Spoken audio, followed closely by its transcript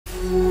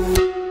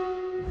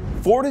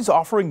Ford is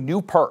offering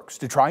new perks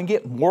to try and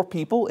get more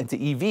people into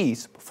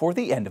EVs before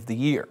the end of the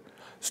year.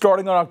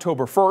 Starting on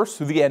October 1st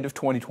through the end of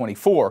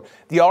 2024,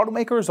 the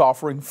automaker is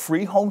offering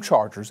free home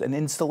chargers and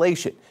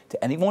installation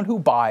to anyone who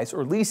buys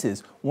or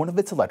leases one of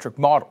its electric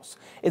models.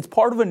 It's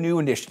part of a new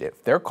initiative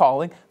they're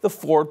calling the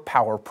Ford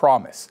Power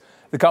Promise.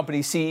 The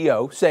company's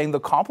CEO saying the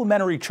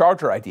complimentary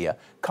charger idea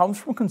comes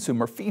from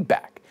consumer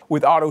feedback,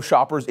 with auto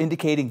shoppers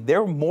indicating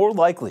they're more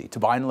likely to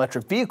buy an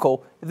electric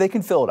vehicle if they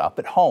can fill it up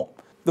at home.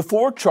 The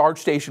Ford Charge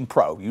Station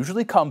Pro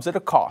usually comes at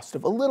a cost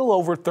of a little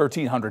over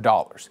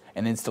 $1,300,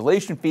 and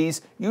installation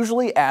fees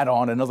usually add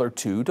on another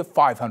 $200 to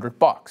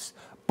 $500.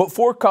 But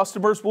Ford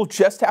customers will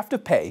just have to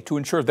pay to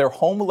ensure their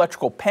home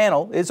electrical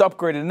panel is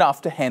upgraded enough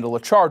to handle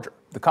a charger.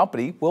 The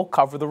company will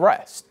cover the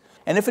rest.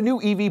 And if a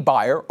new EV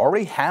buyer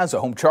already has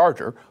a home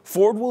charger,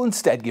 Ford will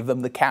instead give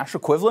them the cash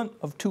equivalent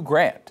of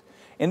 $2,000.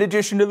 In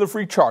addition to the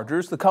free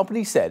chargers, the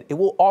company said it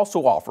will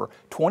also offer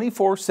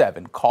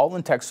 24/7 call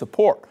and text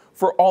support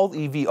for all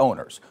EV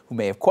owners who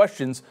may have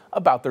questions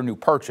about their new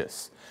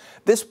purchase.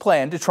 This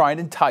plan to try and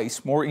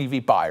entice more EV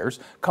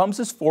buyers comes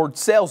as Ford's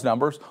sales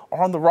numbers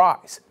are on the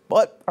rise,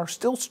 but are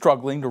still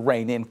struggling to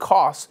rein in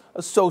costs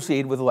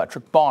associated with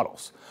electric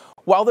models.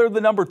 While they're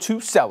the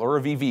 #2 seller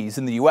of EVs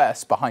in the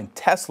U.S. behind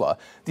Tesla,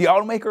 the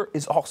automaker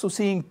is also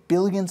seeing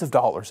billions of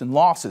dollars in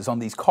losses on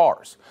these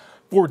cars.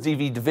 Ford's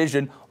EV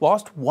division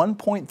lost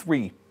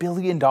 $1.3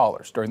 billion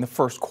during the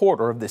first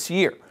quarter of this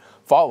year,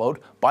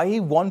 followed by a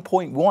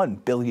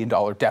 $1.1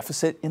 billion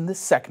deficit in the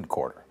second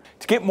quarter.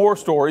 To get more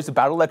stories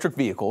about electric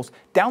vehicles,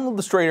 download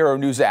the Straight Arrow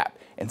News app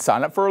and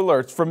sign up for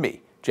alerts from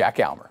me, Jack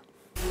Almer.